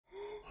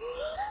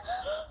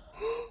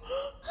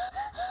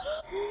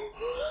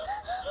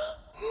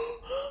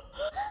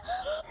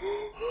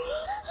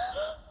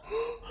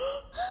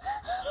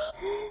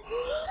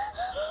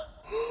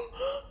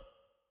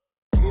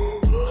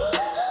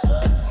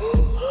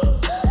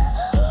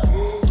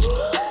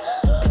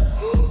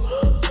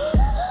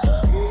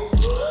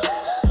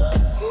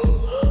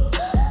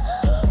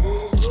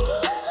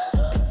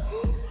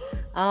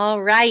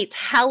All right.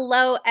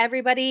 Hello,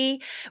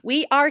 everybody.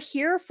 We are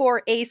here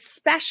for a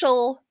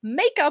special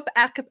makeup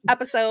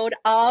episode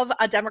of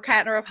A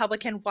Democrat and a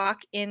Republican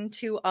Walk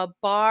into a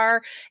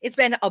Bar. It's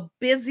been a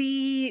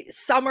busy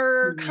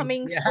summer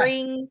coming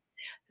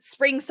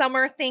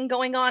summer thing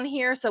going on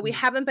here. So we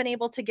haven't been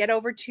able to get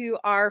over to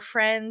our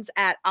friends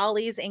at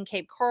Ollie's in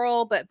Cape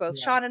Coral, but both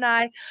Sean and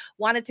I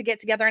wanted to get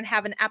together and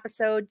have an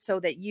episode so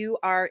that you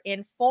are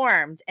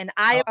informed. And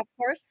I, of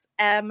course,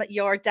 am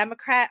your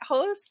Democrat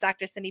host,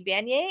 Dr. Cindy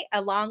Banyai,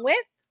 along with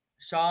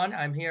Sean.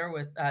 I'm here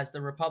with as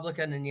the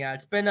Republican, and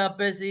it's been a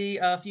busy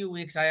few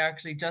weeks. I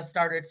actually just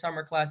started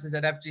summer classes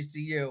at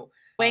FGCU.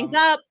 Wings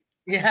Up.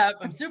 Yeah,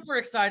 I'm super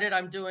excited.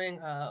 I'm doing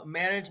a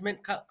management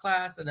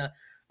class and a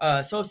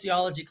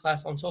sociology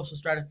class on social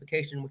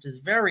stratification, which is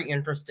very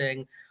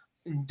interesting.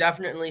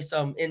 Definitely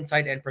some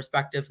insight and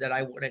perspectives that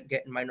I wouldn't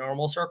get in my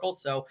normal circles.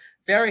 So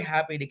very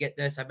happy to get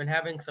this. I've been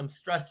having some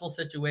stressful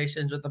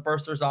situations with the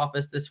bursar's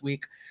office this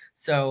week.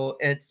 So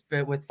it's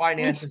been with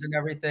finances and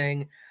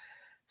everything.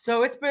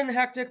 So it's been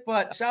hectic,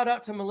 but shout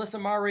out to Melissa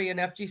Murray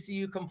and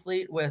FGCU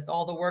Complete with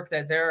all the work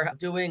that they're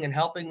doing and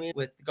helping me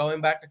with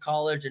going back to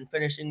college and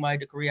finishing my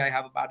degree. I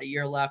have about a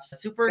year left.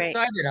 Super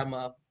excited. I'm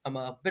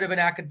a bit of an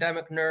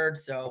academic nerd,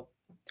 so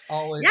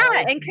always.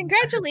 And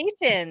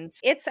congratulations.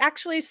 It's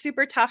actually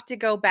super tough to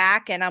go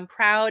back, and I'm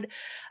proud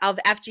of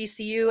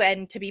FGCU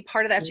and to be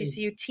part of the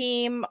FGCU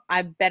team.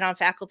 I've been on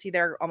faculty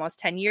there almost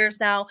 10 years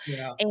now,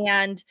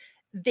 and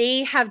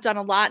they have done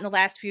a lot in the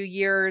last few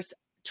years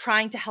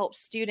trying to help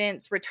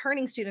students,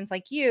 returning students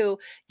like you,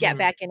 get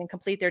back in and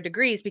complete their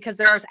degrees, because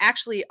there's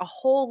actually a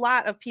whole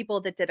lot of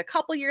people that did a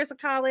couple years of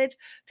college,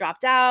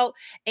 dropped out,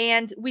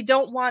 and we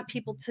don't want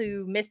people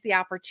to miss the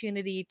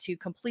opportunity to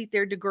complete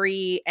their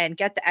degree and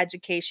get the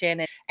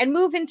education and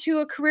move into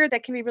a career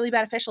that can be really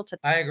beneficial to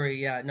them. I agree.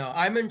 Yeah, no,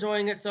 I'm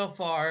enjoying it so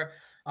far.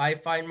 I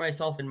find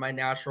myself in my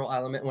natural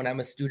element when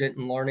I'm a student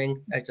and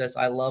learning.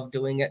 I love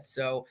doing it.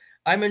 So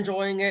I'm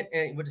enjoying it.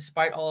 And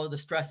despite all of the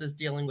stresses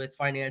dealing with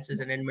finances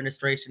and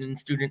administration and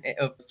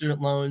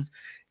student loans,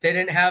 they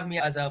didn't have me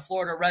as a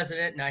Florida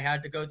resident, and I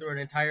had to go through an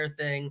entire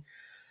thing.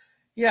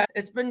 Yeah,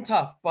 it's been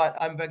tough, but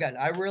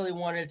I really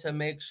wanted to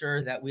make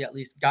sure that we at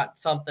least got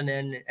something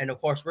in. And of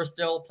course, we're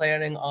still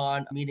planning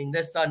on meeting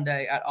this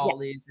Sunday at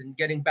Ollie's and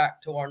getting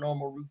back to our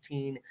normal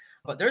routine.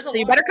 But so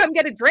you better come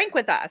get a drink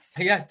with us.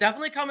 Yes,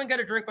 definitely come and get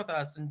a drink with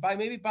us, and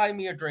maybe buy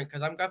me a drink,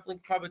 because I'm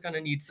definitely probably going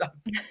to need some.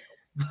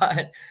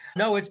 But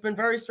no, it's been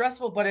very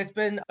stressful, but it's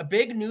been a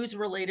big news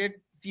related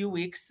few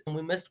weeks, and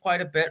we missed quite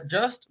a bit.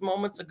 Just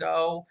moments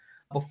ago,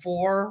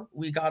 before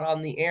we got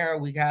on the air,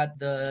 we had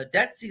the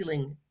debt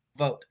ceiling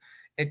vote.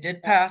 It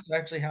did pass. I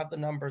actually have the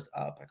numbers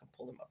up. I can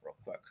pull them up real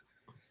quick.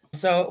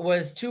 So it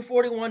was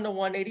 241 to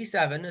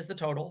 187 is the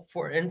total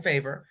for in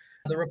favor.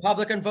 The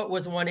Republican vote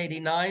was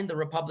 189. The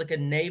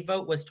Republican nay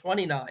vote was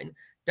 29.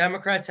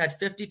 Democrats had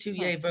 52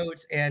 yay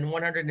votes and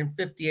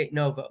 158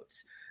 no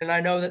votes. And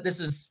I know that this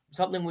is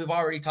something we've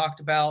already talked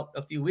about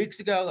a few weeks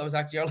ago. That was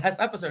actually our last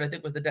episode, I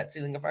think, was the debt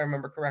ceiling, if I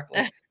remember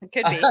correctly. It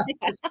could be.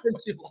 It's been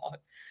too long.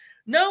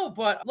 No,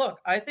 but look,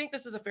 I think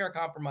this is a fair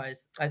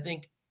compromise. I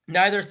think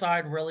neither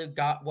side really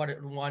got what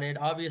it wanted.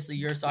 Obviously,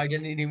 your side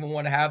didn't even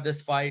want to have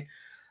this fight,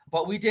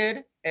 but we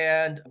did,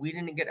 and we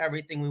didn't get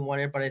everything we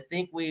wanted. But I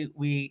think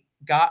we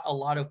got a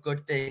lot of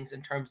good things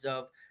in terms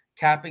of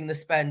capping the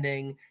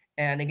spending.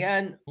 And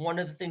again, one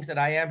of the things that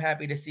I am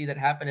happy to see that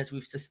happen is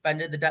we've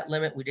suspended the debt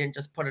limit. We didn't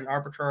just put an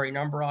arbitrary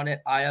number on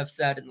it. I have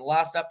said in the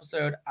last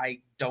episode, I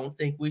don't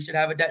think we should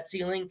have a debt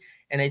ceiling.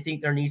 And I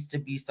think there needs to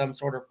be some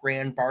sort of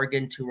grand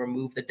bargain to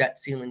remove the debt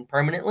ceiling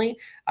permanently.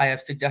 I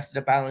have suggested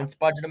a balanced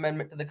budget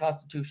amendment to the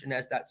Constitution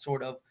as that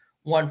sort of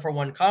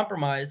one-for-one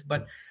compromise.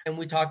 And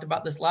we talked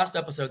about this last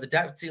episode, the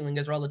debt ceiling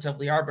is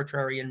relatively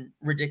arbitrary and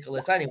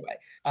ridiculous anyway.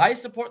 I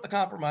support the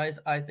compromise.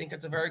 I think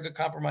it's a very good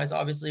compromise.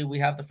 Obviously, we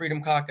have the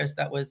Freedom Caucus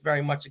that was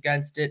very much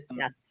against it.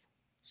 Yes.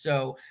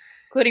 So,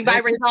 including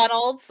Byron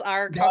Donalds,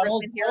 our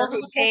congressman here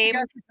who came.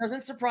 It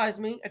doesn't surprise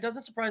me.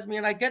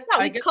 And I get.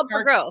 No, he's Club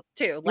for Growth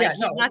too. He's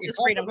not just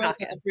Freedom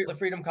Caucus. The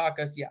Freedom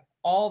Caucus,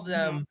 all of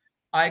them. Mm-hmm.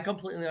 I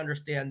completely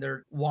understand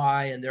their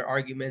why and their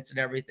arguments and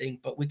everything,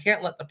 but we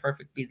can't let the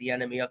perfect be the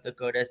enemy of the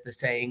good, as the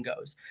saying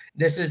goes.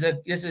 This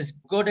is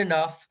good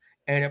enough,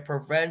 and it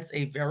prevents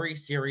a very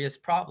serious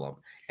problem.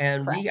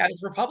 And we,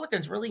 as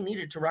Republicans, really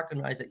needed to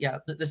recognize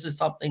that. This is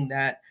something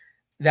that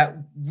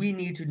we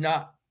need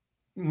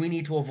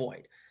to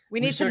avoid. We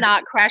need to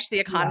not crash the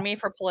economy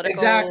for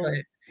political.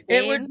 Exactly.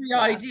 It would be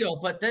ideal,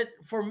 but that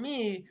for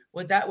me,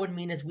 what that would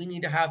mean is we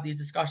need to have these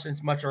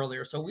discussions much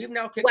earlier. So we've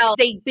now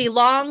they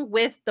belong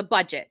with the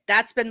budget.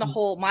 That's been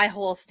my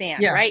whole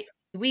stand, right?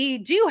 We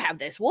do have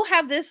this. We'll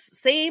have this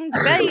same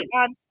debate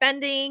on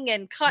spending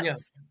and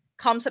cuts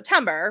come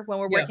September when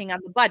we're working on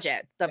the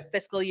budget, the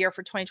fiscal year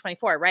for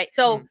 2024, right?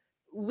 So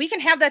we can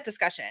have that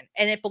discussion,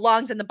 and it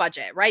belongs in the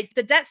budget, right?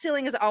 The debt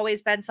ceiling has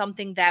always been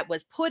something that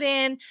was put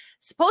in,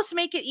 supposed to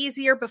make it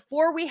easier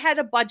before we had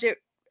a budget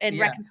and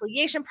Yeah,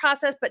 reconciliation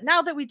process. But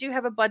now that we do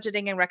have a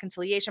budgeting and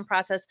reconciliation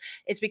process,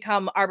 it's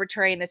become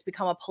arbitrary and it's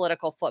become a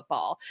political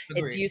football.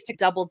 It's agreed. used to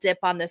double dip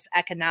on this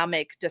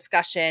economic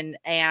discussion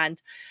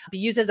and be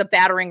used as a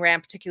battering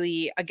ram,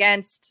 particularly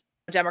against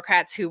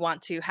Democrats who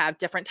want to have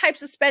different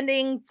types of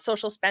spending,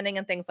 social spending,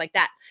 and things like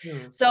that.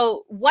 Hmm.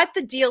 So, what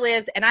the deal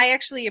is, and I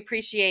actually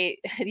appreciate,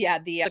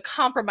 the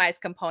compromise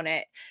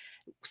component.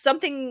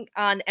 Something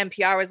on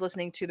NPR, was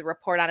listening to the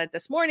report on it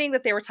this morning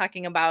that they were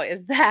talking about,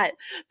 is that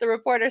the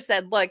reporter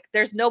said, look,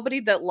 there's nobody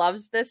that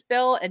loves this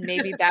bill, and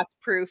maybe that's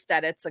proof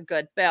that it's a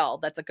good bill,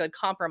 that's a good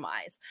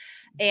compromise.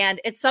 And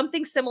it's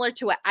something similar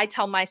to what I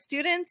tell my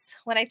students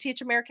when I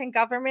teach American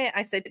government.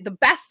 I say the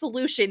best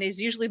solution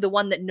is usually the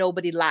one that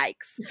nobody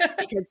likes,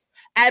 because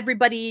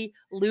everybody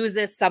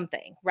loses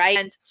something, right?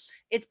 And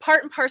it's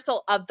part and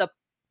parcel of the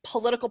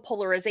political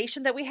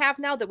polarization that we have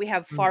now, that we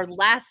have far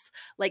less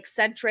like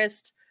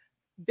centrist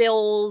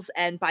bills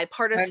and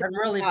bipartisan. And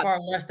really far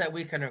less that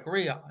we can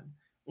agree on.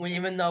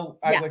 Even though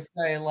I would Yes.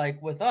 say, like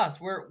with us,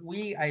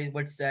 I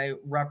would say,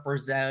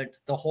 represent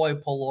the hoi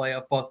polloi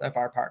of both of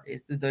our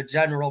parties, the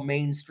general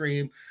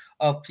mainstream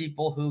of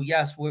people who,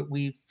 yes,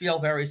 we feel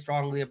very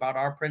strongly about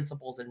our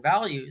principles and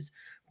values,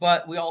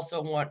 but we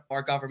also want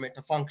our government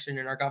to function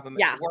and our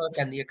government to Yeah. work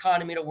and the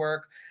economy to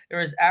work.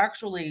 There is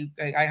actually,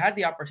 I had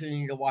the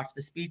opportunity to watch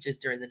the speeches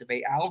during the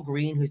debate. Al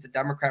Green, who's a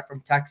Democrat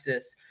from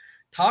Texas,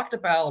 talked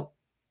about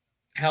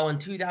how in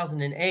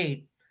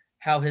 2008,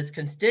 how his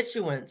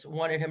constituents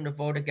wanted him to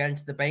vote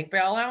against the bank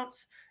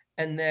bailouts.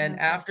 And then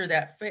after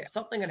that,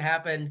 something had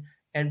happened.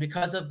 And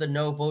because of the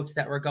no votes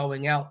that were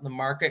going out, the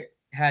market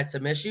had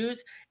some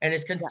issues. And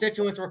his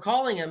constituents were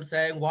calling him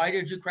saying, why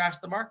did you crash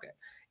the market?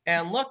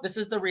 And look, this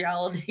is the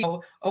reality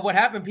of what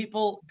happened.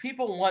 People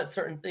want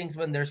certain things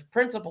when there's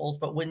principles,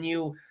 but when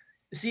you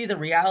see the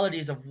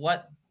realities of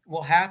what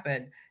will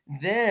happen,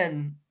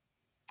 then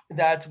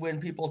that's when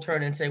people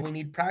turn and say, we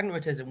need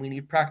pragmatism, we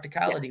need Yeah.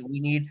 practicality, we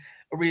need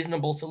a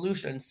reasonable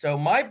solution. So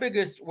my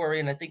biggest worry,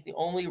 and I think the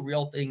only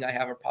real thing I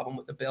have a problem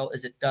with the bill,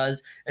 is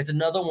it's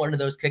another one of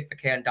those kick the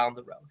can down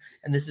the road.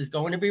 And this is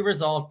going to be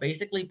resolved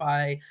basically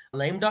by a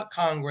lame duck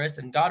Congress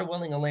and, God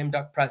willing, a lame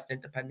duck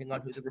president, depending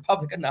on who the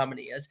Republican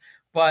nominee is.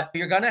 But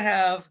you're going to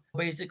have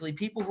basically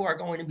people who are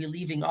going to be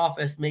leaving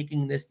office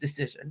making this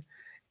decision.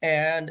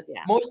 And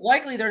Yeah. most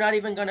likely they're not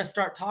even going to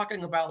start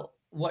talking about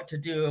what to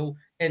do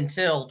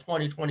until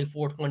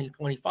 2024,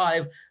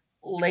 2025,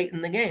 late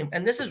in the game.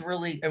 And this is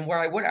really, and where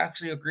I would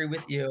actually agree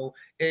with you,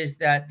 is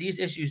that these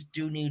issues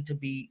do need to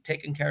be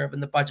taken care of in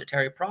the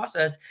budgetary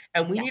process.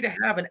 And we Yeah. need to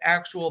have an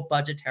actual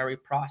budgetary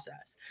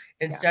process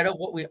Yeah. instead of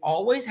what we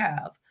always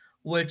have,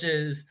 which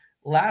is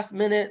last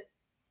minute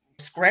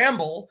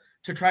scramble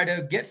to try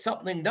to get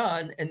something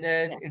done, and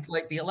then Yeah. it's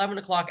like the 11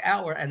 o'clock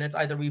hour, and it's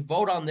either we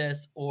vote on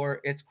this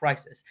or it's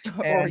crisis.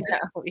 Or And this,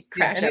 we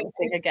yeah, crash and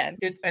everything again.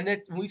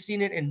 we've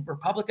seen it in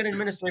Republican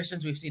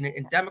administrations, we've seen it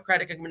in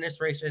Democratic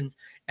administrations,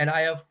 and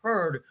I have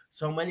heard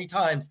so many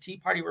times Tea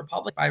Party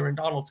Republican Byron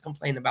Donalds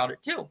complain about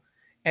it too.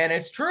 And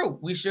it's true.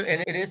 We should,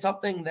 and it is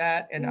something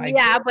that, and I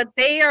Yeah, but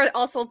they are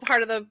also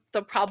part of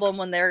the problem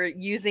when they're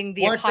using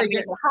the once they economy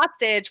get, as a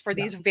hostage for yeah,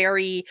 these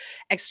very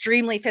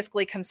extremely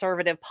fiscally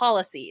conservative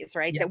policies,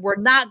 right? yeah. That were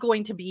not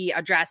going to be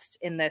addressed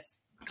in this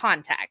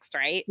context,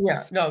 right?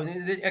 Yeah, no,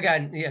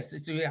 again, yes.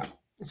 So, yeah.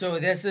 So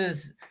this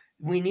is,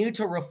 we need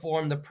to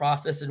reform the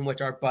process in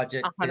which our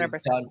budget is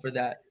 100%. done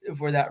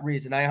for that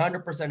reason. I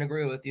 100%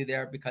 agree with you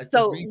there because the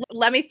So reason,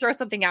 let me throw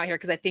something out here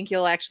because I think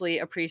you'll actually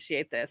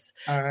appreciate this.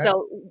 all right.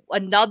 So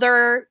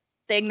another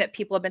thing that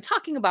people have been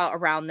talking about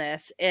around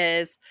this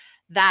is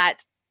that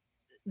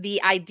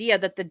the idea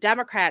that the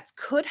Democrats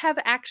could have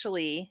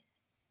actually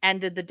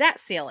ended the debt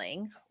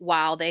ceiling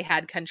while they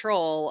had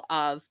control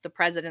of the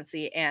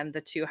presidency and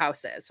the two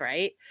houses,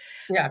 right?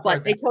 Yeah, I've But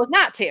heard they that. chose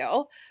not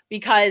to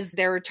because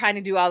they were trying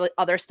to do all the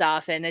other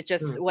stuff and it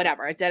just Mm.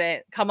 whatever. It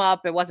didn't come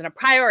up. It wasn't a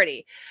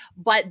priority.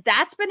 But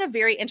that's been a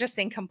very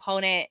interesting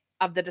component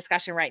of the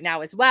discussion right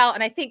now as well.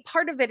 And I think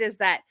part of it is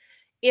that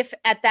if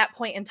at that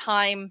point in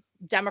time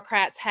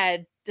Democrats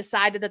had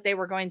decided that they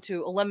were going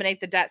to eliminate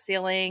the debt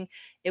ceiling,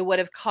 it would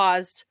have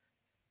caused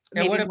It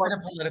would maybe have more, been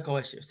a political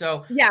issue.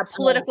 So,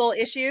 political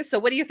issues. So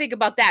what do you think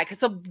about that? Because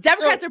so so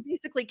Democrats are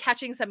basically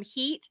catching some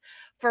heat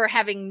for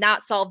having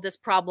not solved this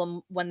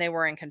problem when they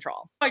were in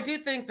control. I do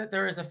think that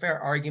there is a fair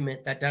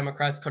argument that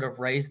Democrats could have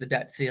raised the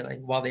debt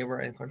ceiling while they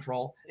were in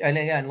control. And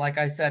again, like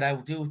I said, I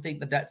do think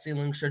the debt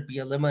ceiling should be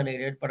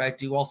eliminated, but I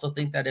do also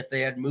think that if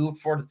they had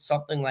moved for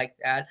something like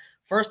that,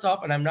 first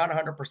off, and I'm not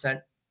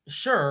 100%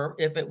 sure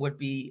if it would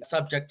be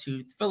subject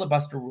to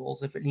filibuster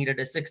rules if it needed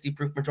a 60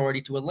 proof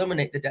majority to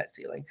eliminate the debt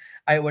ceiling.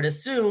 I would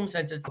assume,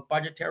 since it's a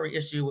budgetary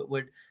issue, it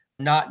would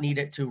not need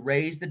it to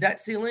raise the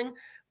debt ceiling.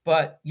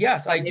 But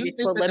yes, But I do maybe to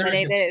think that there is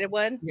eliminate it, it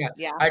would. yeah,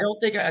 Yeah. I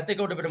think it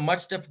would have been a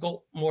much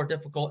more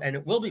difficult, and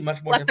it will be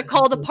much more We'll have to difficult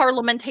call the to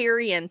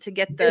parliamentarian to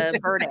get the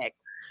verdict.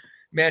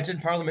 imagine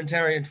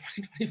parliamentarian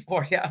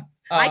 2024. Yeah.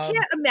 I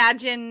can't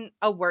imagine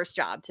a worse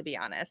job, to be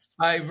honest.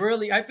 I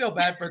feel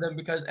bad for them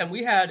because, and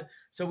we had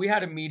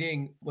a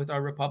meeting with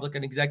our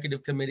Republican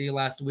executive committee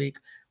last week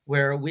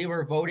where we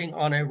were voting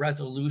on a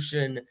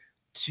resolution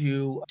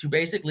to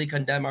basically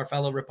condemn our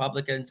fellow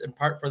Republicans, in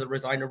part for the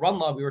resign or run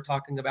law we were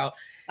talking about.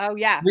 Oh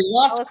yeah. We Tell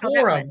lost us how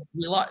that went.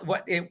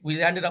 quorum.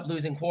 We ended up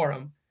losing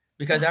quorum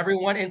because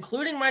everyone,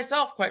 including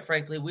myself, quite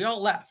frankly, we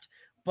all left.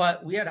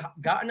 But we had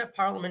gotten a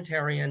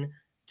parliamentarian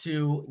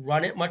to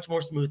run it much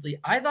more smoothly.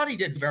 I thought he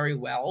did very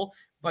well,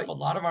 but a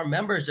lot of our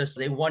members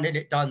they wanted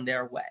it done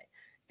their way.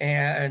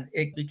 And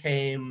it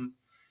became,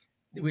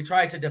 we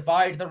tried to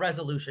divide the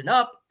resolution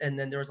up, and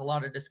then there was a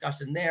lot of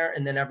discussion there,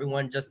 and then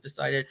everyone just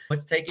decided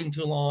it's taking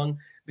too long,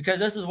 because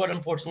this is what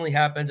unfortunately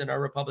happens in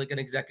our Republican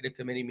executive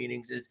committee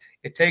meetings: is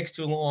it takes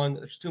too long,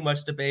 there's too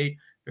much debate,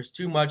 there's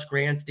too much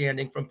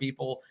grandstanding from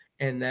people,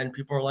 and then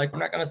people are like, I'm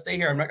not going to stay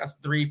here, I'm not going to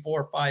 3,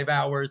 4, 5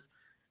 hours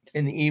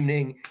in the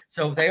evening.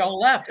 So they all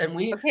left, and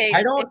Okay,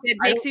 if it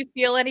makes you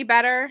feel any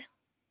better,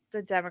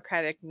 the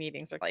Democratic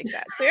meetings are like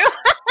that too.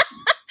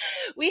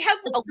 We have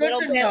a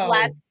little bit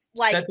less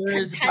like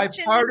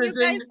contention than you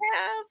guys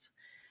have.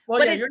 Well,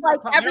 but it's like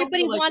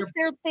everybody wants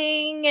their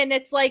thing, and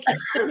it's like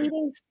the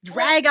meetings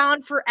drag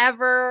on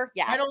forever.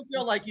 Yeah. I don't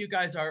feel like you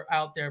guys are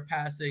out there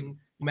passing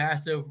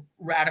massive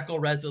radical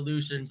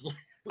resolutions.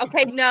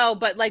 Okay, no,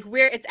 but like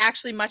it's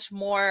actually much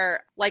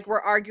more like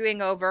we're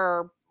arguing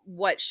over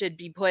what should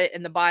be put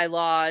in the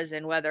bylaws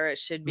and whether it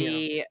should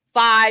be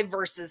 5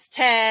 versus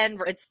 10.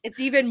 It's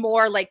even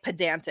more like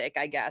pedantic,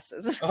 I guess.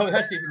 Oh,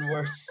 that's even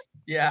worse.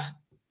 Yeah.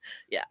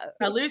 Yeah.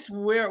 At least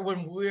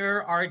when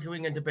we're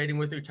arguing and debating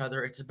with each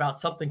other, it's about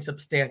something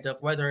substantive,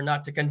 whether or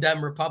not to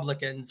condemn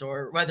Republicans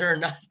or whether or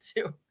not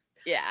to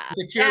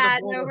secure the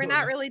border. No, we're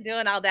not really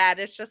doing all that.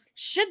 It's just,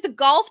 should the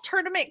golf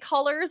tournament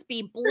colors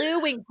be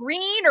blue and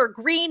green or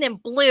green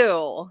and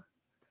blue?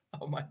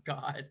 Oh my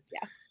God.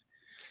 Yeah.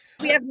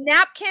 We have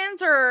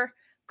napkins or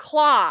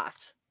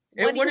cloth.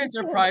 It wouldn't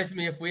surprise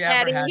me if we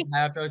ever had to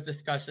have those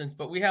discussions,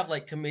 but we have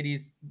like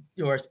committees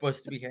who are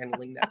supposed to be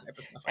handling that type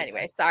of stuff.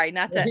 Anyway, sorry,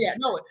 not to. The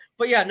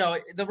we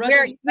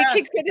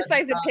can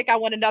criticize and pick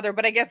on one another,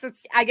 but I guess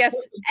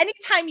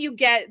anytime you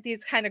get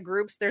these kind of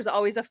groups, there's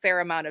always a fair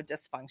amount of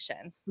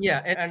dysfunction.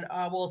 Yeah, and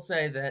I will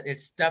say that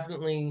it's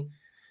definitely,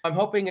 I'm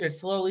hoping it's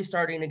slowly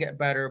starting to get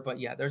better, but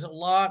yeah, there's a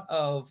lot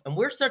of, and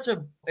we're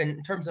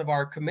in terms of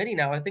our committee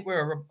now, I think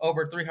we're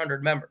over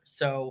 300 members.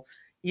 So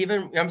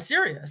I'm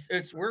serious.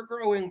 We're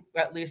growing,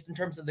 at least in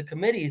terms of the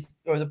committees,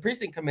 or the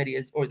precinct committee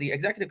or the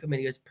executive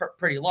committee is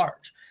pretty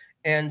large.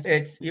 And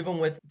it's even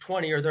with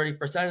 20 or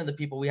 30% of the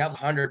people, we have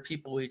 100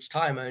 people each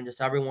time, and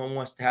just everyone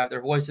wants to have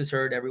their voices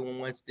heard. Everyone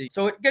wants to.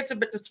 So it gets a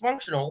bit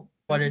dysfunctional,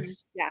 but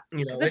it's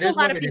it's a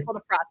lot of people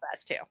to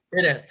process too.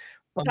 It is.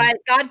 But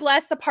God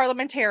bless the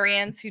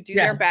parliamentarians who do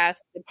their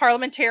best. The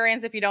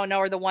parliamentarians, if you don't know,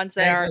 are the ones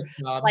that are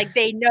like,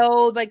 they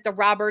know like the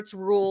Roberts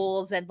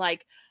rules and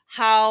like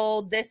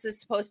how this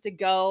is supposed to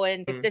go,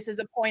 and if this is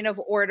a point of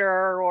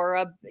order,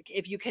 or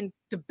if you can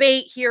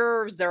debate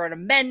here, is there an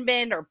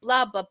amendment or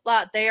blah blah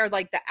blah. They are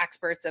like the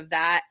experts of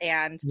that,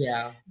 and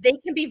they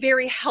can be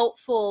very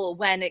helpful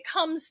when it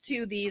comes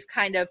to these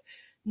kind of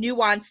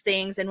nuanced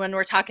things. And when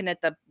we're talking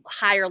at the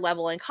higher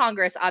level in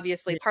Congress,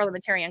 obviously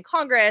parliamentarian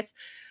Congress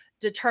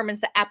determines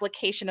the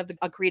application of the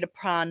agreed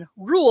upon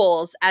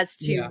rules as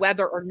to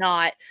whether or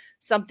not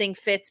something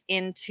fits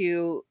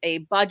into a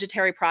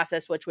budgetary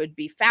process, which would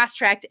be fast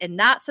tracked and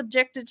not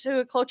subjected to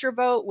a cloture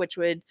vote, which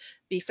would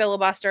be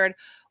filibustered,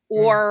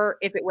 or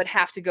if it would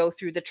have to go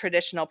through the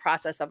traditional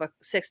process of a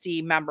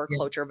 60-member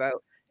cloture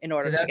vote in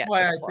order to get to the floor.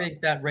 That's why I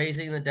think that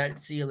raising the debt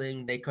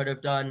ceiling they could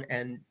have done,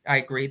 and I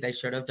agree they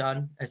should have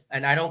done.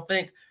 And I don't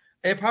think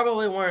they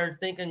probably weren't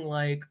thinking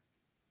like,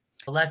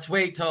 let's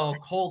wait to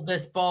hold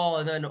this ball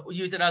and then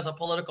use it as a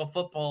political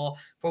football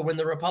for when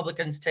the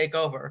Republicans take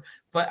over.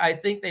 But I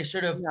think they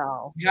should have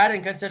had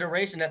in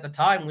consideration at the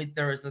time,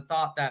 there was the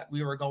thought that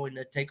we were going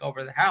to take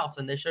over the House,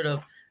 and they should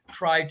have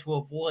tried to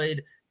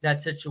avoid that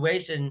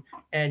situation.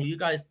 And you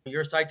guys,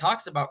 your side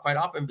talks about quite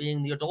often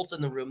being the adults in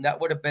the room. That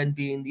would have been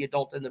being the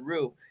adult in the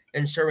room,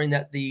 ensuring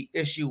that the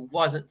issue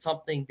wasn't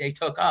something they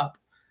took up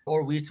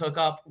or we took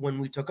up when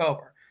we took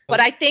over. But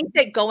I think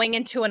that going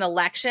into an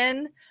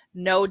election,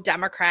 no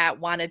Democrat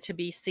wanted to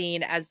be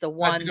seen as the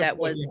one that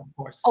was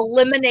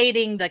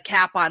eliminating the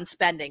cap on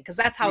spending, because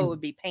that's how it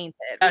would be painted.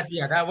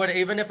 That would,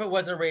 even if it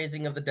was a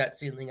raising of the debt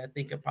ceiling, I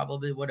think it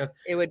probably would have.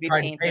 It would be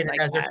painted like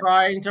as they're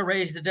trying to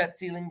raise the debt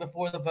ceiling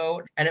before the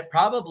vote, and it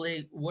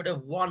probably would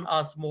have won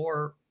us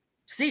more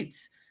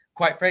seats,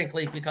 quite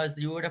frankly, because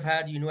you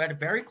had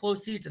very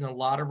close seats in a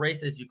lot of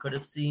races. You could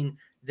have seen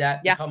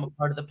that become a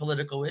part of the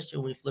political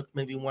issue. We flipped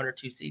maybe 1 or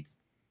 2 seats.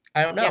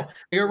 I don't know. Yeah.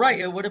 You're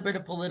right. It would have been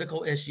a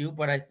political issue,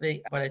 but I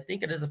think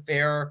it is a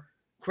fair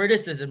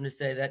criticism to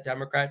say that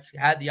Democrats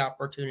had the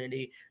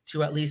opportunity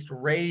to at least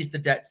raise the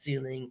debt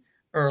ceiling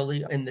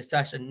early in the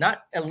session,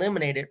 not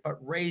eliminate it, but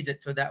raise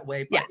it so that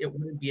way it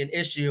wouldn't be an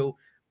issue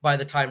by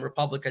the time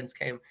Republicans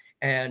came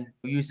and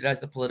used it as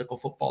the political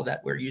football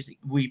that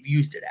we've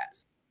used it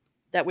as.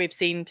 That we've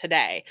seen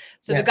today.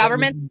 So the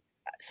government's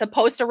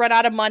supposed to run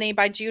out of money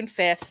by June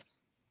 5th.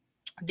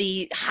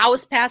 The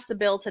House passed the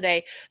bill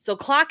today. So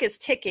clock is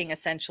ticking,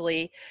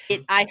 essentially.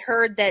 I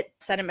heard that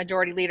Senate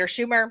Majority Leader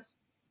Schumer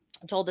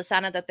told the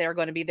Senate that they're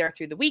going to be there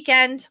through the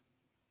weekend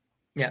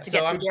to get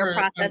through their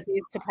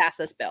processes to pass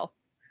this bill.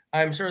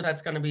 I'm sure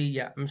that's going to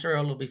be, I'm sure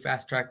it'll be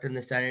fast-tracked in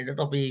the Senate.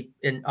 It'll be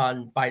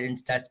on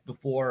Biden's desk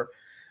before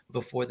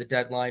the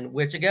deadline,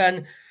 which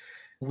again,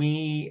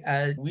 we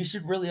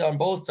should really on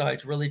both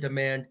sides really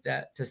demand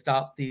that to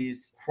stop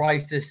these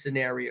crisis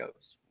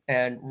scenarios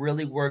and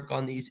really work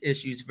on these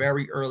issues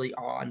very early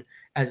on,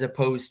 as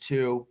opposed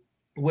to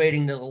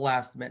waiting to the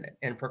last minute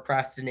and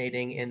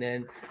procrastinating and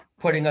then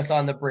putting us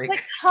on the brink.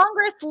 But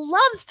Congress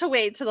loves to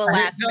wait to the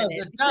last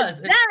minute. It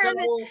does.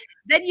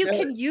 Then you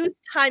can use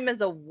time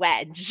as a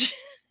wedge.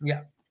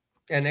 Yeah.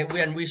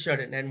 And we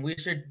shouldn't. And we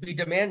should be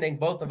demanding,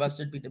 both of us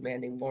should be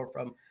demanding more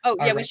from. Oh,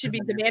 yeah, we should be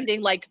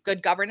demanding like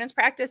good governance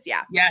practice.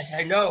 Yeah. Yes,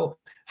 I know.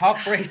 How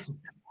crazy.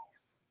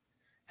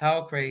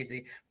 How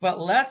crazy. But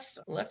let's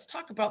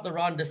talk about the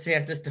Ron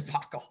DeSantis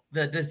debacle,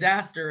 the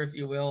disaster, if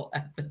you will,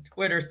 at the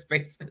Twitter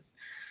Spaces,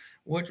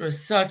 which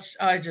was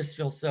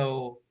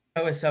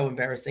it was so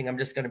embarrassing. I'm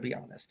just going to be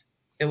honest.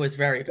 It was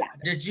very bad.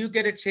 Yeah. Did you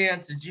get a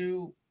chance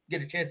to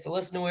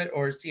listen to it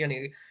or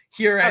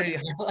hear any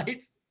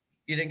highlights?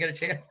 You didn't get a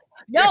chance?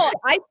 No,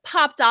 I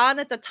popped on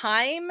at the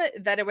time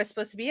that it was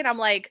supposed to be, and I'm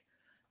like,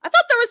 I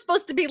thought there was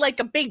supposed to be like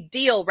a big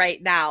deal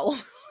right now.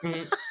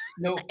 Mm-hmm.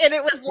 Nope. And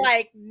it was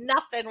like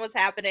nothing was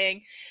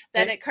happening.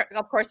 Then it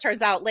of course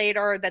turns out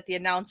later that the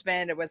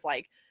announcement, it was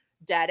like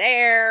dead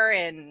air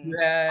and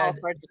all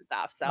sorts of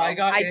stuff. So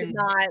I did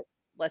not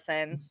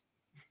listen.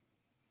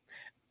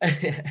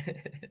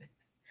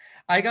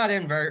 I got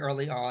in very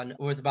early on. It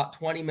was about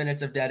 20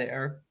 minutes of dead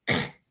air.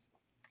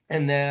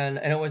 And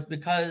it was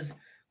because,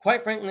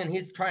 quite frankly, and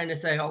he's trying to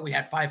say, oh, we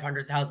had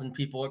 500,000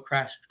 people. It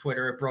crashed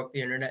Twitter. It broke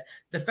the internet.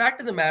 The fact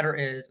of the matter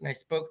is, and I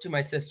spoke to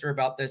my sister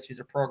about this, who's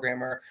a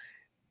programmer,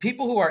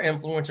 people who are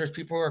influencers,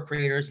 people who are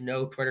creators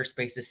know Twitter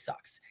Spaces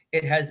sucks.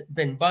 It has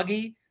been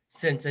buggy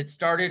since it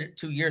started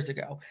 2 years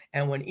ago.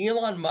 And when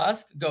Elon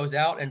Musk goes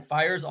out and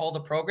fires all the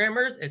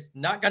programmers, it's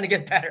not going to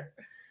get better.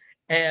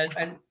 And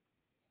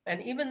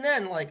even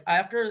then, like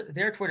after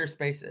their Twitter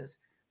Spaces,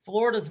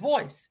 Florida's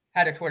Voice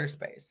had a Twitter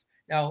Space.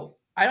 Now,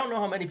 I don't know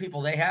how many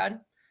people they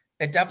had.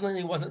 It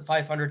definitely wasn't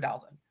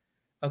 500,000.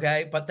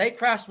 Okay. But they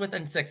crashed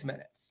within 6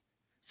 minutes.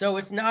 So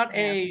it's not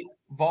a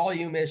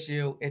volume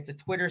issue. It's a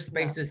Twitter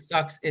Spaces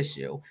sucks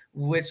issue,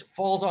 which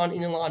falls on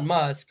Elon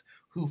Musk,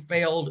 who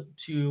failed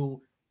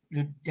to,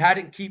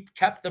 hadn't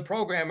kept the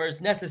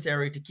programmers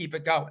necessary to keep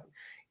it going.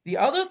 The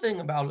other thing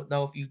about it,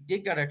 though, if you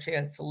did get a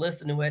chance to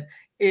listen to it,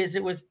 is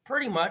it was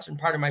pretty much, and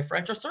pardon my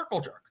French, a circle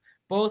jerk,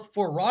 both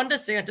for Ron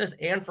DeSantis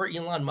and for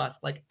Elon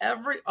Musk. Like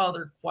every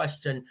other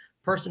person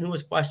who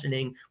was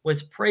questioning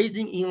was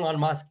praising Elon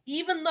Musk,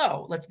 even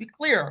though, let's be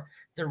clear,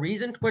 the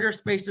reason Twitter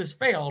Spaces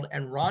failed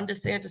and Ron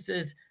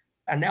DeSantis's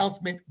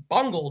announcement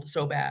bungled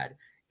so bad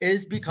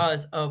is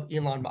because of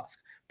Elon Musk.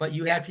 But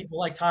you had people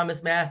like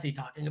Thomas Massey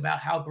talking about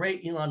how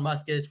great Elon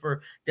Musk is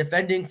for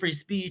defending free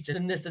speech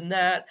and this and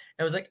that.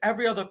 It was like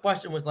every other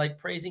question was like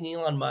praising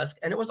Elon Musk,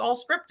 and it was all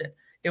scripted.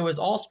 It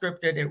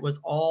was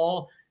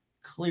all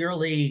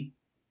clearly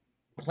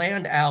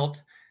planned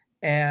out,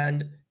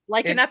 and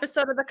like an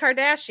episode of the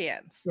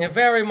Kardashians. Yeah,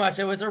 very much.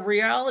 It was a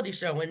reality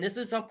show. And this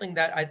is something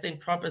that I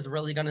think Trump is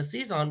really going to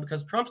seize on,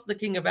 because Trump's the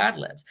king of ad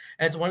libs.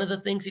 And it's one of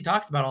the things he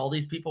talks about, all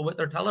these people with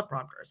their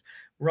teleprompters.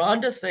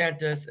 Ron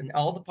DeSantis, and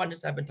all the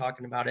pundits have been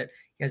talking about it,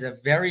 he has a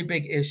very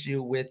big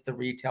issue with the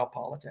retail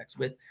politics,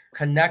 with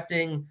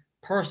connecting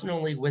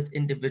personally with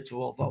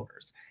individual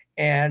voters.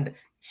 And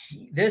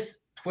this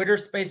Twitter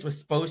space was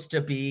supposed to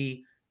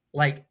be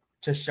like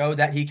to show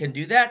that he can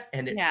do that.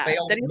 And it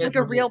failed. That he's like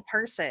a real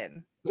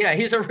person. Yeah,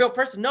 he's a real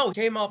person. No, he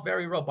came off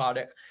very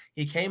robotic.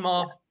 He came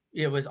off,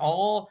 it was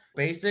all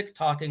basic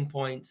talking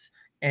points,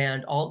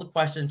 and all the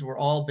questions were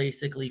all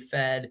basically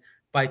fed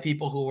by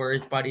people who were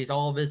his buddies,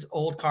 all of his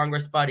old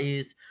Congress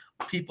buddies,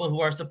 people who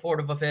are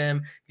supportive of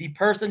him. The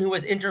person who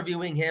was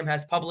interviewing him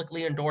has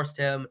publicly endorsed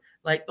him.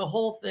 Like the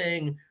whole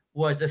thing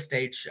was a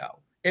stage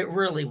show. It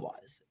really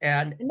was.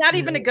 And not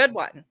even a good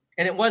one.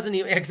 And it wasn't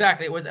even,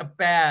 exactly, it was a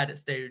bad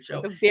stage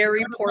show. Like a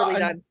very poorly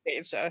done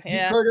stage show.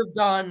 Yeah. He could have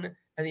done.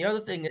 And the other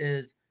thing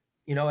is,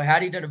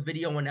 had he done a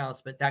video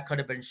announcement, that could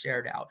have been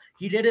shared out.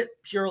 He did it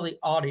purely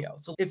audio.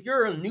 So if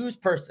you're a news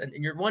person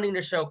and you're wanting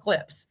to show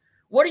clips,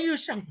 what are you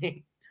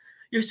showing?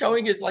 You're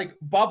showing his like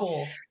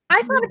bubble.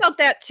 I thought about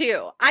that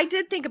too. I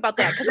did think about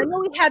that because I know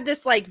we had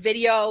this like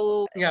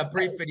video,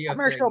 brief video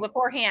commercial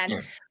beforehand.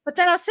 But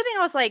then I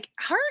was like,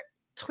 aren't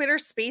Twitter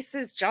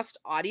Spaces just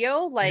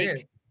audio? Like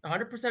it is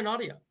 100%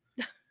 audio.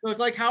 So it's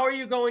like, how are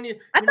you going to?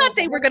 I thought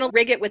they were going to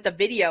rig it with the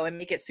video and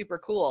make it super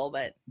cool,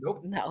 but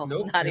nope,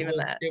 not even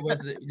that. It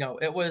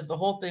was the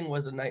whole thing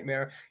was a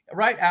nightmare.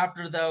 Right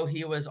after, though,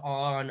 he was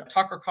on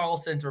Tucker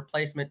Carlson's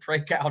replacement, Trey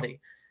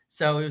Gowdy.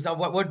 So he was on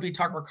what would be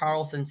Tucker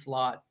Carlson's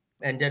slot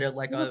and did it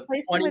like You a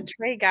replaced him 20. with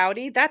Trey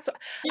Gowdy? That's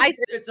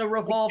It's a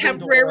revolving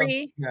door.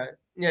 temporary, Yeah.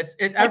 It's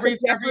like a every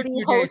Jeopardy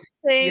few days. host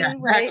Yeah,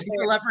 thing, right? exactly.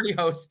 Celebrity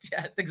host.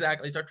 Yes,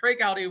 exactly. So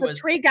So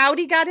Trey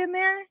Gowdy got in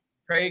there?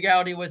 Trey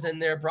Gowdy was in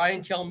there.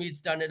 Brian Kilmeade's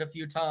done it a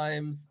few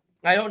times.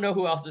 I don't know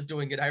who else is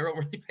doing it. I don't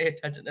really pay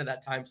attention to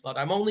that time slot.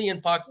 I'm only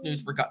in Fox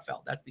News for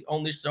Gutfeld. That's the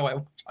only show I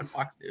watch on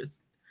Fox News.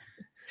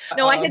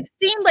 No, I had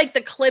seen like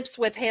the clips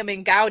with him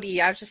and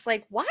Gowdy. I was just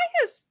like, why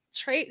is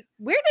Trey,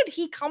 where did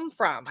he come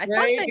from?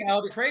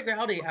 Trey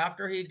Gowdy,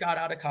 after he got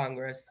out of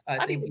Congress,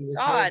 I think he was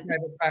gone. doing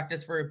private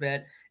practice for a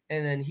bit.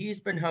 And then he's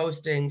been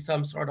hosting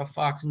some sort of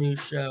Fox News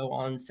show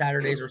on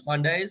Saturdays or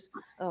Sundays.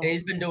 Oh. And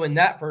he's been doing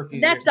that for a few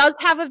That years. does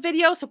have a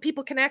video so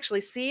people can actually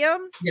see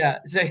him. Yeah.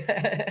 So,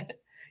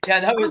 yeah,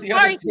 that was the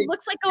other thing. He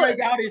looks like Trey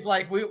Gowdy's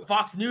like,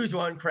 Fox News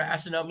won't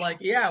crash. And I'm like,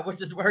 yeah,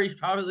 which is where he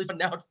probably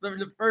announced them in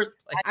the first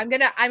place. I'm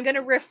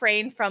gonna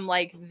refrain from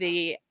like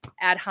the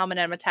ad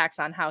hominem attacks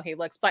on how he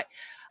looks, but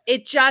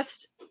it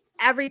just,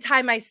 every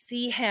time I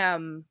see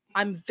him,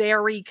 I'm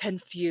very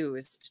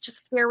confused,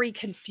 just very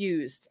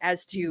confused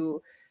as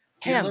to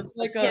him. He looks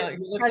like a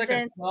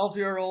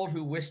 12-year-old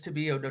who wished to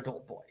be an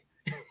adult boy.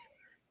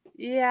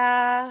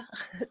 Yeah,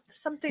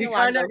 something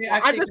along those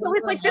lines. I'm just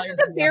always like, this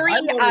is a very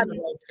avant-garde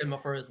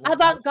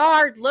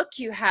look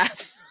you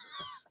have.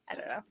 I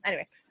don't know.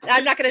 Anyway,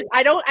 I'm not gonna.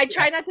 I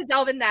try not to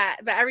delve in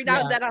that, but every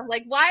now and then I'm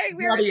like, why?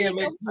 Body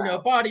image,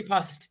 body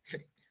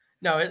positivity.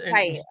 No,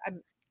 right.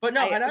 But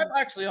no, and I've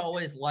actually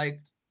always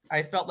liked.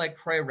 I felt like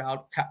Trey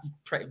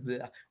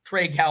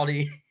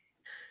Gowdy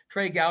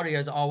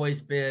has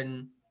always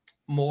been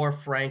more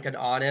frank and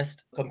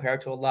honest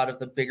compared to a lot of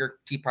the bigger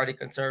Tea Party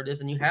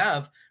conservatives. And you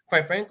have,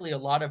 quite frankly, a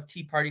lot of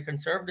Tea Party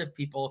conservative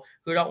people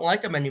who don't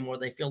like him anymore.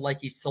 They feel like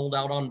he's sold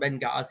out on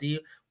Benghazi,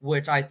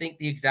 which I think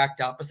the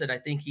exact opposite. I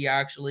think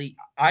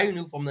I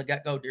knew from the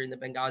get-go during the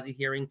Benghazi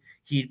hearing,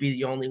 he'd be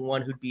the only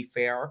one who'd be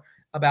fair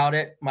about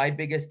it. My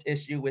biggest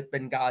issue with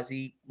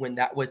Benghazi, when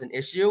that was an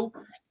issue,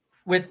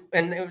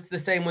 and it was the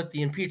same with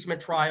the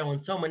impeachment trial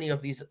and so many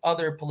of these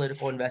other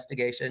political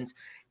investigations,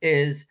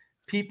 is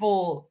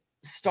people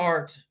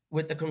start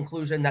with the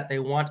conclusion that they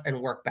want and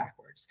work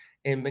backwards.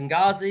 In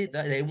Benghazi,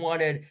 they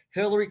wanted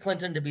Hillary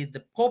Clinton to be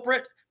the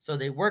culprit, so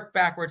they worked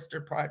backwards to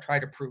try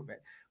to prove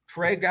it.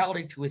 Trey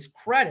Gowdy, to his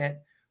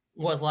credit,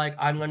 was like,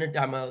 I'm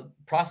a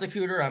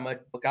prosecutor, I'm a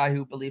guy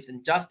who believes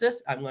in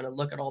justice, I'm going to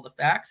look at all the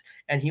facts,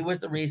 and he was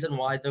the reason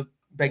why the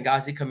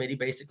Benghazi committee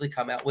basically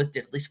come out with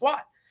diddly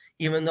squat.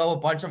 Even though a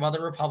bunch of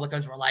other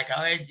Republicans were like,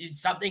 oh,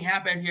 something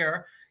happened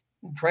here,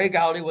 Trey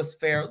Gowdy was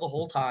fair the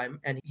whole time,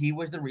 and he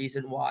was the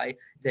reason why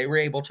they were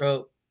able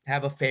to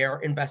have a fair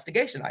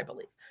investigation, I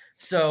believe.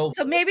 So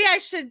maybe I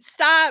should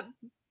stop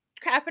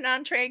crapping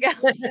on Trey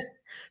Gowdy.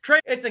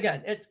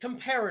 It's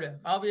comparative.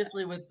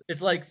 Obviously,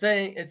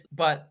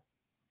 but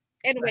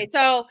anyway,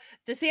 so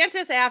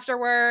DeSantis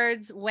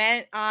afterwards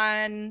went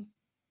on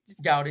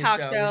Gowdy's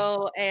talk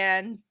show,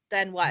 and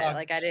then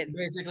what?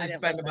 Basically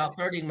spend about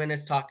 30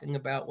 minutes talking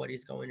about what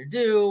he's going to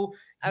do.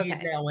 Okay.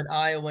 He's now in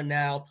Iowa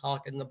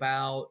talking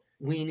about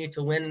we need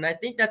to win. And I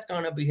think that's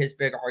going to be his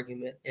big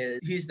argument, is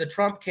he's the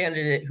Trump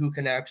candidate who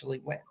can actually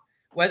win.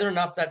 Whether or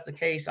not that's the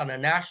case on a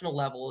national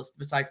level is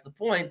besides the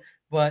point.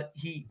 But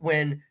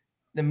when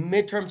the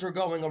midterms were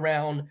going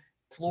around,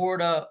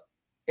 Florida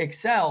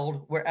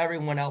excelled where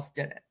everyone else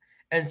didn't.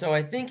 And so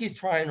I think he's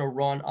trying to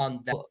run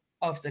on that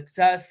of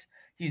success.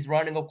 He's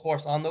running, of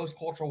course, on those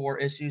cultural war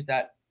issues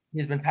that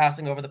he's been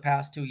passing over the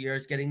past 2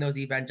 years, getting those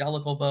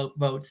evangelical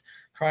votes,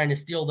 trying to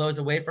steal those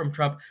away from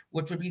Trump,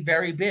 which would be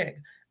very big.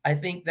 I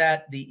think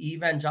that the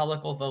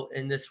evangelical vote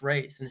in this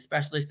race, and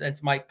especially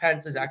since Mike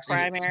Pence is actually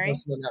primary,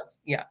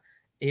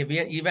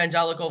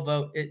 evangelical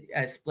vote,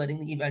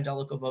 splitting the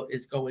evangelical vote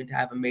is going to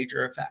have a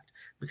major effect,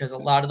 because a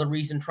lot of the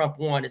reason Trump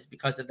won is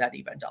because of that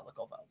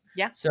evangelical vote.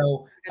 Yeah.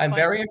 So I'm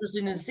very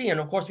interested to see. And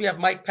of course, we have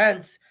Mike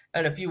Pence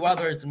and a few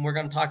others, and we're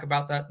going to talk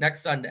about that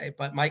next Sunday.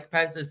 But Mike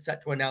Pence is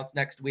set to announce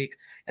next week,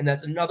 and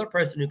that's another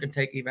person who can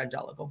take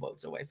evangelical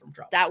votes away from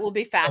Trump. That will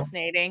be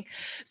fascinating.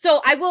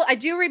 So I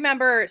do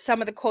remember some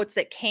of the quotes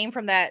that came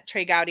from that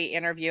Trey Gowdy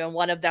interview, and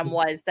one of them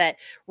was that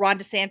Ron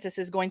DeSantis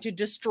is going to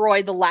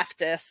destroy the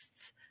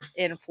leftists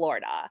in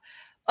Florida,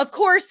 of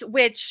course,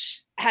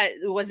 which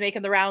was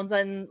making the rounds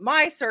on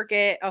my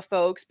circuit of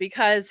folks,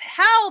 because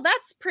hell,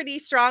 that's pretty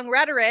strong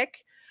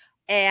rhetoric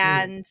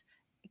and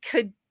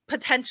could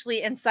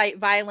potentially incite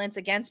violence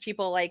against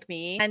people like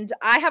me. And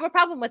I have a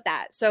problem with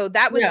that. So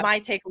that was my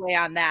takeaway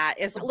on that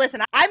is,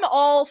 listen, I'm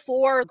all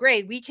for,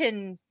 great, we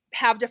can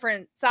have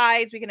different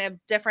sides, we can have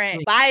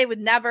different, but I would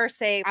never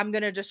say I'm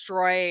going to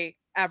destroy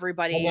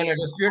everybody.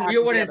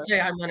 You wouldn't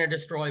say I'm going to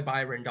destroy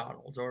Byron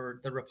Donalds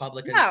or the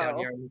Republicans down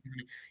here.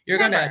 You're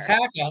going to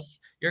attack us.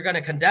 You're going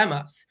to condemn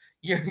us.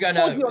 You're going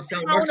to say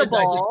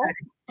accountable.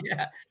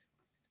 Yeah.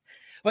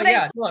 But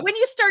when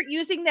you start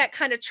using that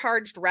kind of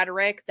charged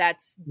rhetoric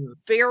that's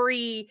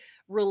very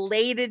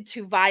related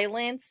to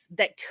violence,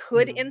 that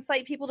could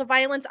incite people to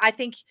violence, I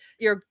think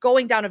you're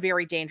going down a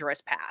very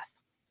dangerous path.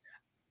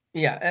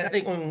 Yeah, and I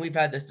think when we've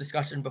had this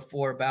discussion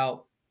before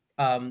about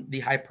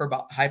the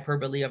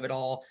hyperbole of it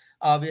all,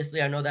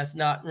 Obviously, I know that's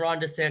not, Ron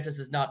DeSantis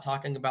is not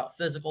talking about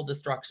physical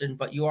destruction,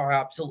 but you are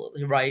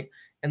absolutely right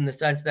in the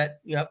sense that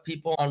you have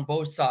people on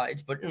both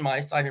sides, but in my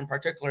side in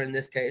particular, in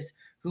this case,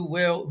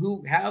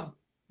 who have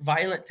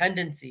violent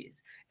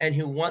tendencies and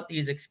who want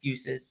these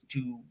excuses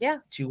to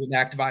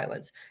enact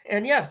violence.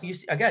 And yes, you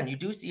see, again, you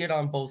do see it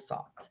on both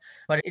sides,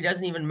 but it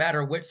doesn't even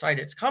matter which side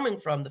it's coming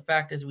from. The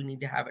fact is, we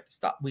need to have it to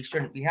stop. We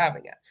shouldn't be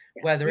having it,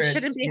 Yeah. whether We it's,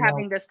 shouldn't be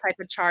having this type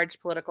of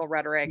charged political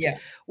rhetoric yeah,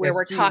 where it's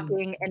we're too,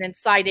 talking and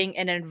inciting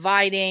and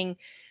inviting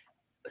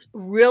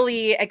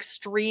really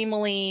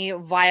extremely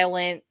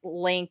violent,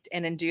 linked,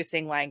 and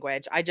inducing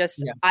language. yeah.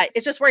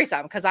 It's just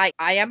worrisome because I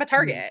am a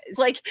target.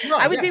 Like, No,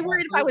 I would yeah, be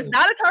worried if I was absolutely.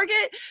 not a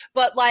target,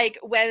 but like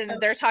when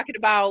they're talking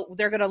about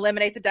they're going to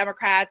eliminate the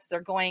Democrats, they're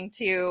going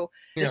to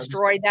Just,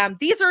 destroy them.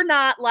 These are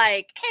not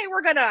like, hey,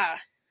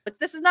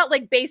 this is not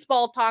like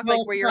baseball talk, no, like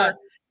it's where not.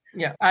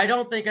 you're Yeah, I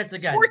don't think it's,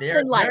 again,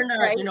 they're sportsmanlike, not,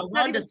 right? It's not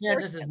Ron even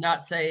DeSantis is sportsman.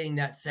 not saying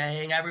that,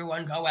 saying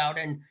everyone go out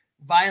and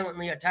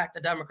violently attack the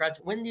Democrats.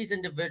 When these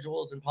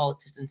individuals and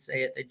politicians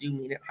say it, they do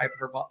mean it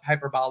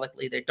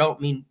hyperbolically. They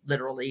don't mean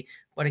literally.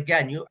 But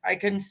again, I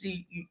can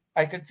see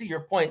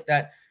your point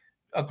that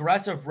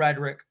aggressive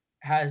rhetoric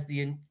has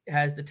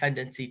the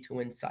tendency to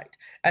incite.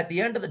 At the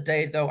end of the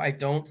day, though, I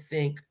don't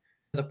think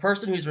the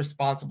person who's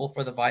responsible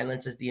for the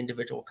violence is the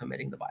individual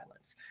committing the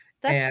violence.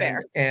 That's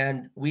fair.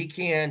 And we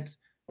can't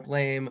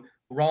blame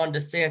Ron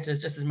DeSantis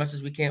just as much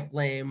as we can't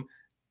blame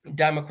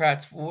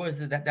Democrats for, what was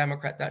it, that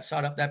Democrat that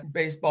shot up that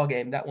baseball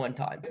game that one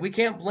time. We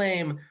can't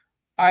blame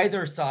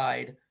either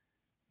side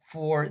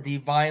for the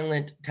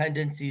violent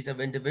tendencies of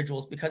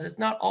individuals because it's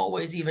not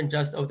always even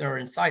just, oh, they're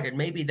incited.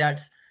 Maybe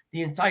that's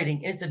the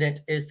inciting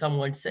incident is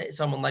someone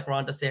like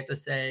Ron DeSantis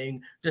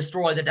saying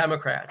destroy the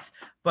Democrats,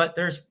 but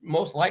there's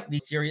most likely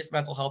serious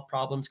mental health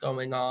problems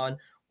going on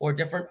or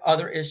different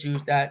other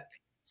issues that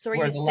So are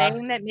were you the last.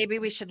 saying that maybe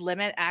we should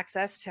limit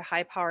access to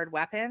high-powered Oh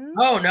weapons?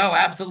 no,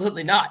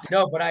 absolutely not.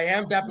 No, but I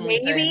am definitely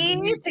saying we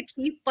Maybe need. to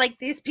keep like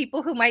these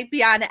people who might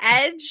be on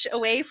edge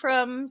away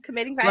from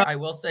committing Well, violence? I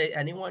will say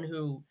anyone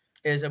who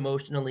is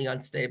emotionally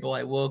unstable,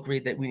 I will agree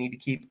that we need to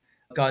keep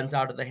guns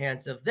out of the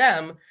hands of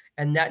them.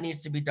 And that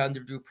needs to be done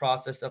through due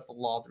process of the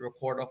law, through a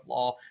court of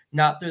law,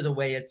 not through the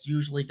way it's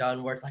usually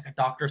done, where it's like a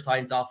doctor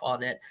signs off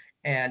on it.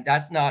 And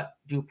that's not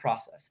due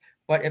process.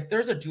 But if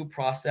there's a due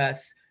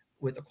process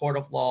with a court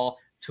of law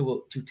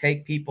to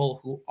take people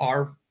who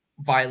are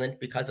violent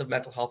because of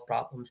mental health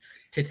problems,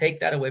 to take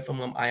that away from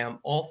them, I am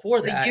all for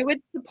So that. you would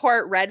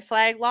support red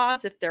flag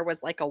laws if there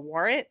was like a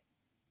warrant?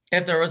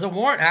 If there was a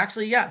warrant,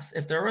 actually, yes.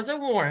 If there was a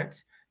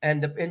warrant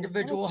and the I will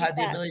individual keep had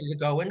the that. ability to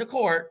go into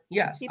court,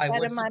 yes, Keep I that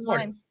would in my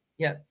support it. mind.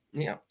 Yeah,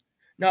 yeah.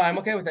 No, I'm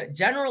okay with that.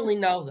 Generally,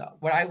 no, though.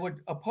 What I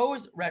would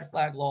oppose red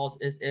flag laws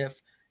is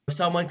if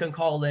someone can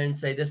call in and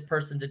say this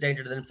person's a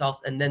danger to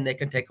themselves, and then they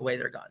can take away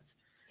their guns.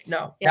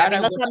 No, Yeah, I that mean,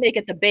 I let's would. not make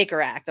it the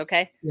Baker Act,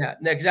 okay? Yeah,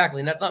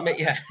 exactly. And that's not me.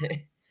 Yeah.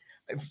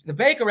 The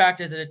Baker Act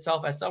is in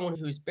itself, as someone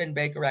who's been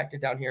Baker Acted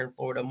down here in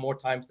Florida more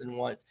times than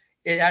once,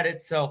 it at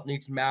itself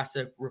needs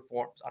massive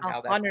reforms on how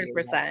that's being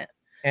done. 100%.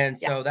 And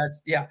Yeah. so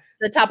that's, yeah,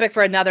 It's a topic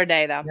for another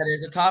day, though. that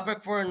is a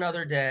topic for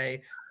another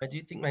day. I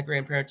do think my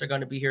grandparents are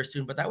going to be here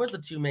soon, but that was the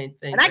two main And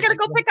things. I I gotta just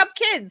go pick up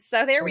kids.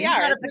 So there we you are.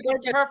 got to It's a pick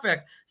up good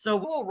perfect. So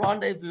we'll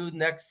rendezvous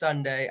next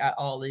Sunday at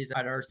Ollie's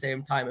at our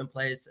same time and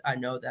place. I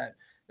know that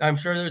I'm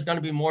sure there's going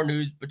to be more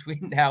news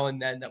between now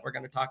and then that we're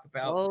going to talk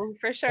about. Oh,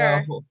 for So,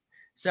 sure.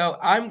 so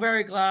I'm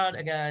very glad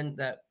again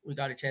that we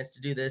got a chance to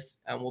do this,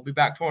 and we'll be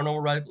back to our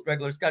normal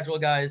regular schedule,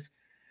 guys,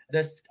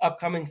 this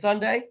upcoming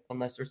Sunday,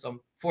 unless there's some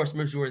force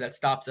majeure that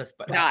stops us.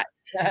 But Not.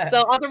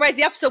 So otherwise,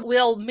 yep. So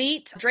we'll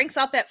meet drinks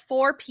up at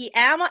 4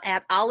 p.m.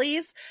 at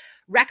Ollie's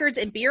Records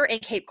and Beer in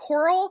Cape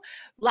Coral.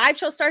 Live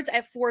show starts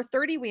at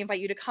 4:30. We invite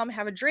you to come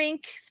have a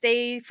drink,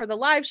 stay for the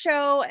live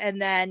show,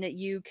 and then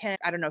you can,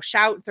 I don't know,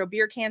 shout, throw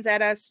beer cans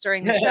at us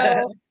during the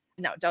show.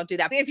 No, don't do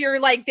that. If you're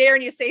like there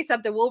and you say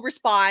something, we'll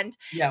respond.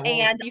 yeah, well,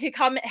 And you can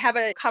come have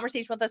a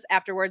conversation with us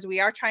afterwards. We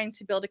are trying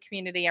to build a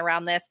community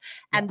around this.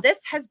 yeah. And this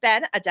has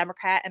been a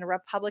Democrat and a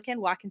Republican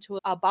walk into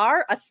a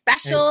bar, a Hey,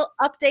 special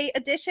update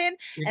edition.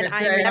 you And could I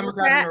am say a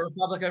Democrat and Democrat. a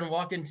Republican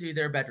walk into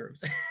their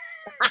bedrooms.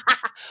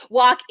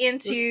 Walk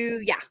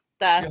into,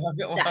 the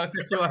You'll desk. walk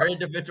into our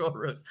individual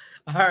rooms.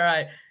 All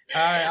right.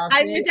 All right. I'm your I'll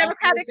see you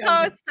Democratic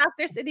Sunday. host,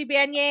 Dr. Cindy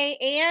Banyai,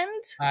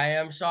 and I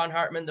am Sean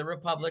Hartman, the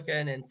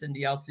Republican, and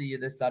Cindy, I'll see you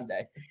this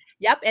Sunday.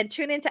 yep, and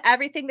tune into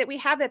everything that we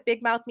have at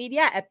Big Mouth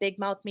Media at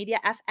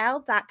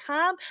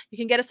bigmouthmediafl.com. You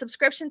can get a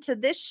subscription to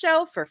this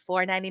show for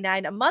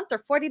 $4.99 a month or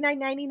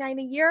 $49.99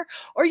 a year,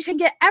 or you can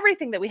get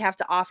everything that we have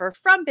to offer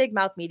from Big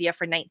Mouth Media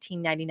for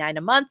 $19.99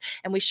 a month.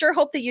 And we sure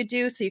hope that you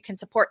do so you can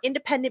support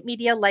independent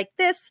media like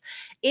this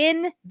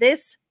in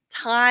this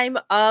time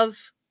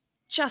of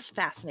just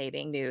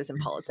fascinating news and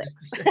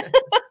politics.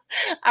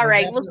 All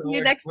right, we'll see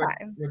you next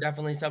time. We're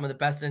definitely some of the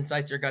best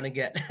insights you're going to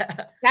get.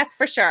 That's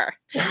for sure.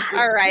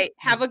 All right,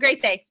 have a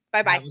great day.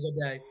 Bye-bye. Have a good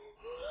day.